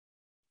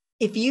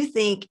If you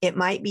think it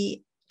might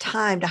be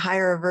time to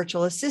hire a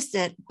virtual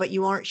assistant, but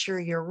you aren't sure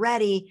you're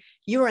ready,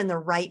 you're in the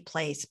right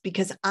place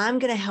because I'm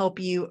going to help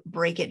you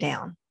break it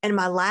down. And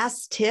my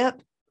last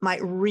tip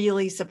might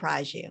really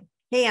surprise you.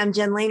 Hey, I'm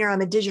Jen Lehner.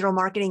 I'm a digital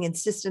marketing and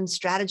systems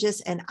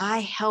strategist, and I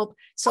help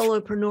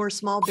solopreneurs,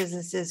 small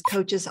businesses,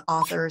 coaches,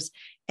 authors,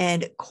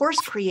 and course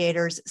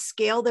creators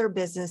scale their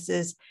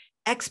businesses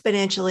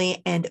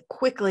exponentially and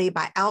quickly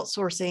by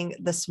outsourcing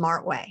the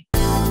smart way.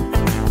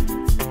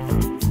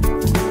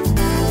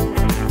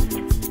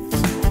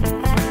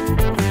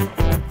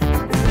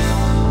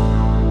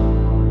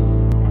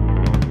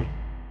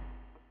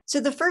 So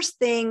the first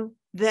thing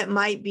that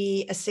might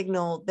be a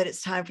signal that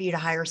it's time for you to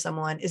hire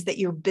someone is that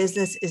your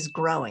business is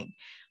growing.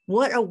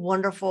 What a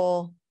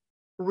wonderful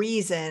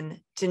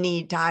reason to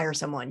need to hire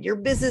someone. Your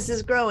business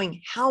is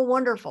growing. How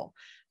wonderful.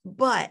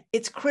 But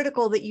it's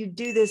critical that you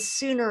do this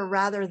sooner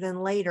rather than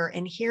later.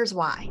 And here's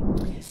why.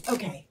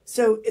 Okay,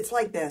 so it's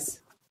like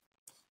this.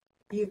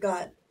 You've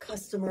got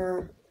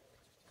customer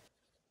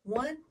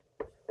 1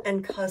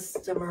 and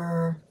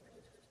customer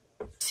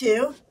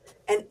 2.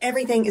 And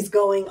everything is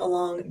going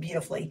along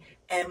beautifully.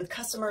 And with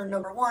customer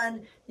number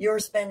 1, you're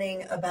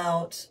spending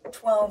about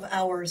 12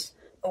 hours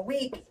a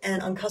week.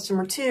 And on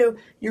customer 2,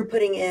 you're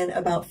putting in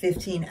about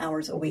 15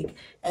 hours a week.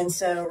 And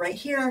so right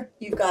here,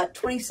 you've got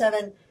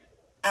 27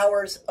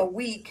 hours a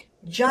week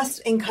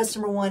just in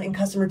customer 1 and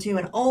customer 2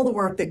 and all the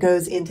work that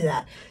goes into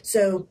that.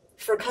 So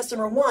for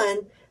customer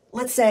 1,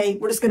 let's say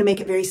we're just going to make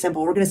it very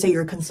simple. We're going to say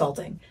you're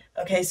consulting.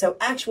 Okay, so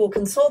actual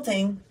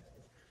consulting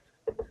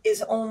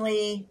is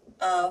only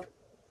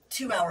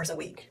 2 hours a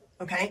week,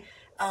 okay?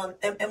 And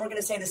we're going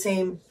to say the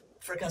same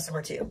for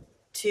customer 2,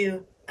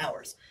 2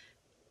 hours.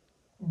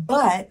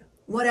 But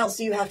what else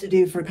do you have to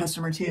do for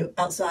customer 2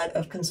 outside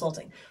of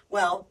consulting?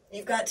 Well,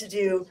 you've got to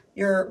do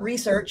your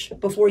research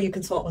before you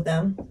consult with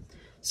them.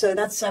 So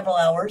that's several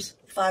hours,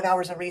 5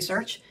 hours of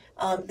research.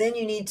 Then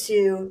you need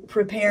to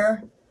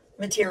prepare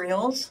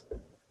materials.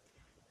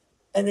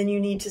 And then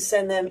you need to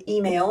send them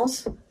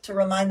emails to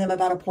remind them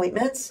about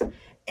appointments.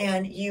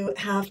 And you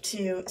have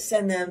to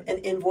send them an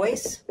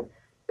invoice,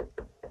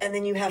 and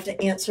then you have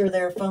to answer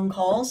their phone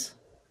calls,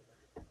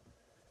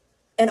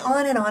 and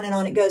on and on and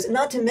on it goes. And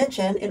not to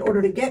mention, in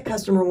order to get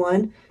customer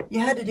 1,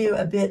 you had to do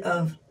a bit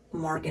of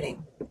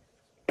marketing.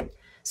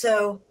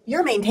 So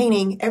you're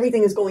maintaining,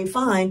 everything is going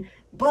fine,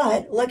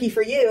 but lucky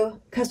for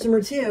you,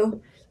 customer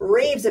 2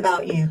 raves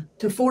about you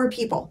to 4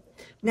 people.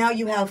 Now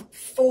you have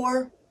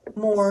 4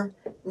 more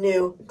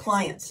new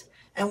clients.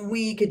 And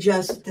we could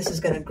just, this is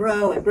going to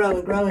grow and grow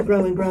and grow and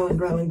grow and grow and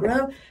grow and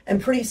grow.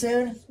 And pretty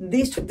soon,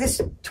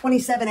 this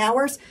 27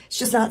 hours, it's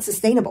just not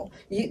sustainable.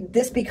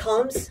 This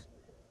becomes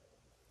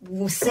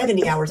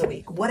 70 hours a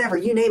week, whatever,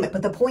 you name it.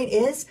 But the point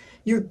is,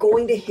 you're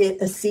going to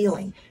hit a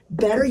ceiling.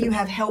 Better you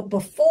have help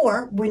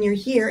before when you're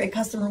here at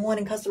customer 1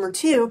 and customer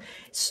 2,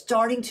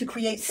 starting to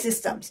create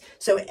systems.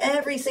 So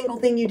every single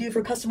thing you do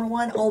for customer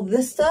 1, all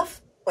this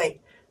stuff,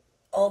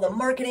 all the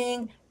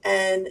marketing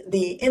and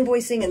the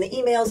invoicing and the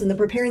emails and the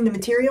preparing the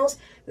materials,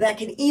 that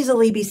can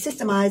easily be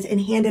systemized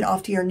and handed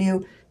off to your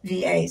new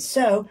VA.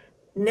 So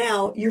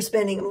now you're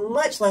spending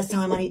much less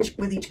time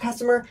with each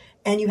customer,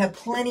 and you have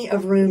plenty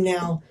of room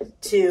now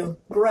to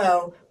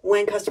grow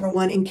when customer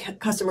 1 and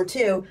customer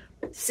 2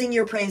 sing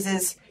your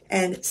praises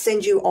and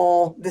send you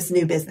all this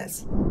new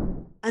business.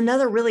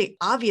 Another really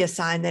obvious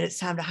sign that it's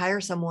time to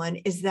hire someone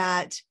is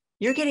that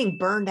you're getting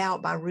burned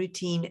out by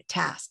routine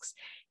tasks.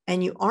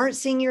 And you aren't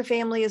seeing your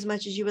family as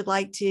much as you would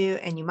like to,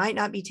 and you might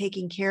not be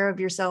taking care of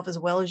yourself as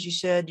well as you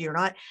should. You're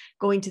not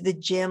going to the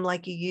gym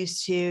like you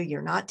used to.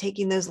 You're not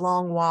taking those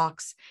long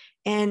walks,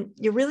 and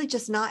you're really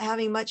just not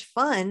having much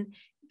fun.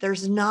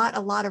 There's not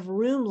a lot of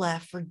room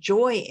left for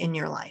joy in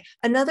your life.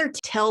 Another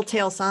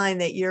telltale sign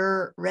that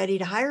you're ready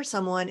to hire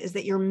someone is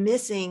that you're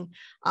missing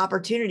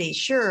opportunities.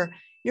 Sure,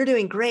 you're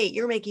doing great.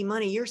 You're making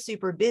money. You're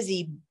super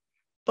busy.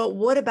 But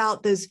what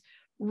about those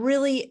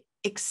really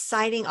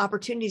exciting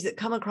opportunities that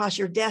come across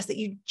your desk that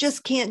you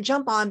just can't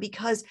jump on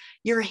because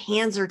your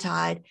hands are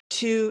tied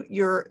to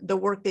the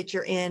work that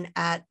you're in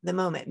at the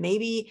moment?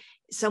 Maybe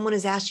someone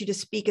has asked you to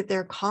speak at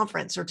their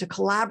conference or to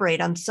collaborate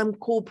on some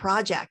cool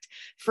project.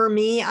 For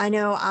me, I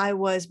know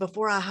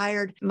before I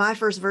hired my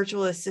first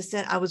virtual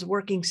assistant, I was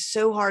working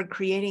so hard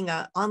creating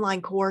an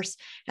online course,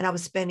 and I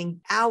was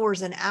spending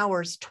hours and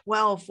hours,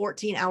 12,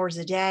 14 hours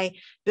a day,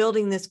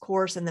 building this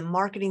course and then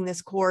marketing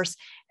this course.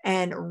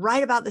 And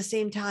right about the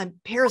same time,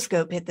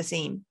 Periscope hit the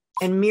scene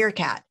and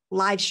Meerkat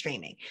live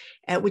streaming,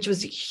 which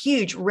was a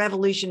huge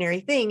revolutionary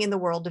thing in the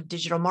world of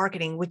digital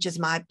marketing, which is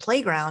my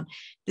playground.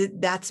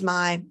 That's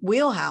my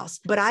wheelhouse.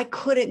 But I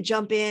couldn't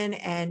jump in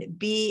and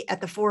be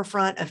at the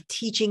forefront of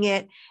teaching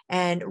it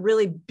and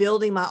really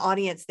building my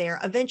audience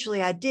there.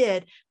 Eventually I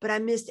did, but I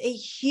missed a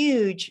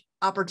huge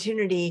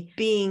opportunity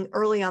being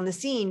early on the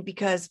scene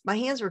because my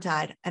hands were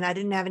tied and I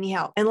didn't have any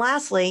help. And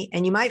lastly,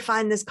 and you might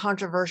find this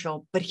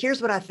controversial, but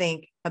here's what I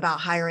think about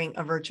hiring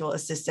a virtual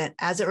assistant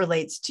as it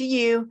relates to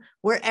you,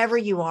 wherever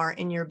you are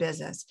in your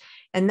business.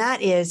 And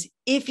that is,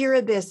 if you're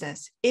a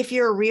business, if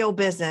you're a real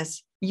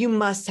business, you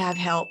must have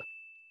help.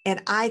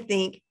 And I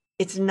think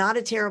it's not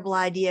a terrible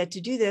idea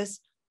to do this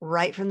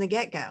right from the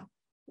get-go.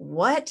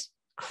 What?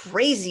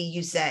 Crazy,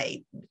 you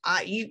say?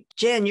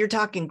 Jen, you're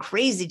talking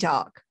crazy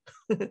talk,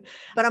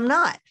 but I'm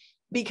not,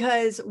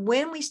 because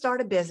when we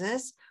start a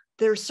business,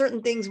 there's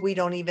certain things we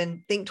don't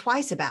even think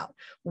twice about.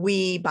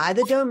 We buy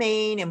the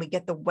domain and we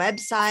get the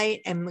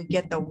website and we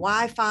get the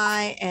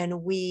Wi-Fi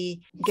and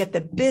we get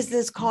the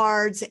business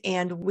cards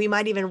and we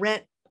might even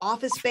rent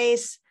office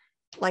space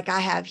like I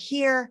have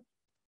here.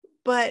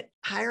 But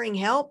hiring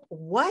help,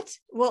 what?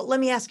 Well, let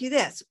me ask you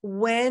this.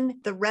 When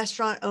the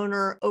restaurant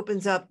owner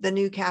opens up the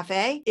new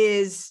cafe,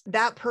 is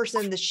that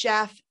person the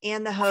chef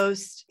and the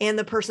host and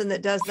the person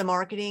that does the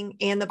marketing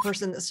and the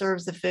person that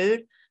serves the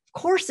food?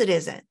 Of course it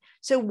isn't.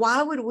 So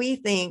why would we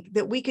think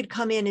that we could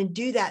come in and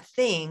do that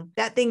thing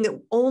that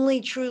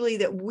only truly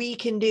that we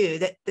can do,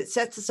 that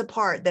sets us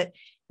apart, that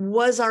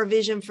was our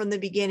vision from the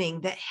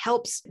beginning, that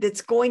helps,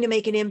 that's going to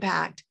make an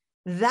impact?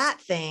 That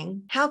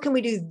thing, how can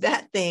we do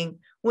that thing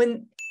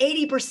when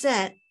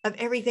 80% of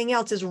everything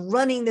else is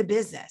running the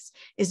business,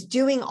 is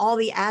doing all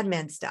the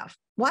admin stuff?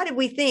 Why did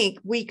we think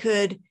we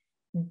could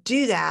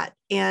do that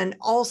and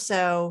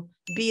also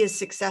be as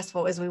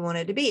successful as we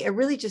wanted to be? It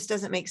really just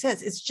doesn't make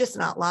sense. It's just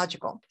not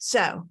logical.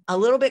 So a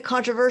little bit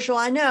controversial,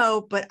 I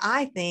know, but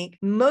I think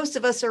most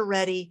of us are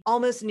ready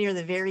almost near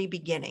the very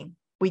beginning.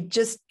 We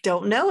just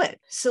don't know it.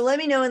 So let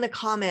me know in the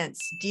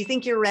comments, do you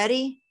think you're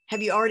ready?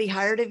 Have you already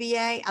hired a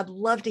VA? I'd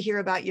love to hear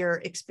about your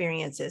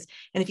experiences.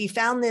 And if you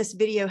found this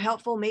video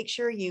helpful, make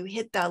sure you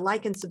hit the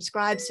like and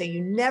subscribe so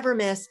you never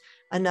miss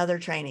another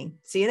training.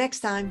 See you next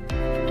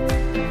time.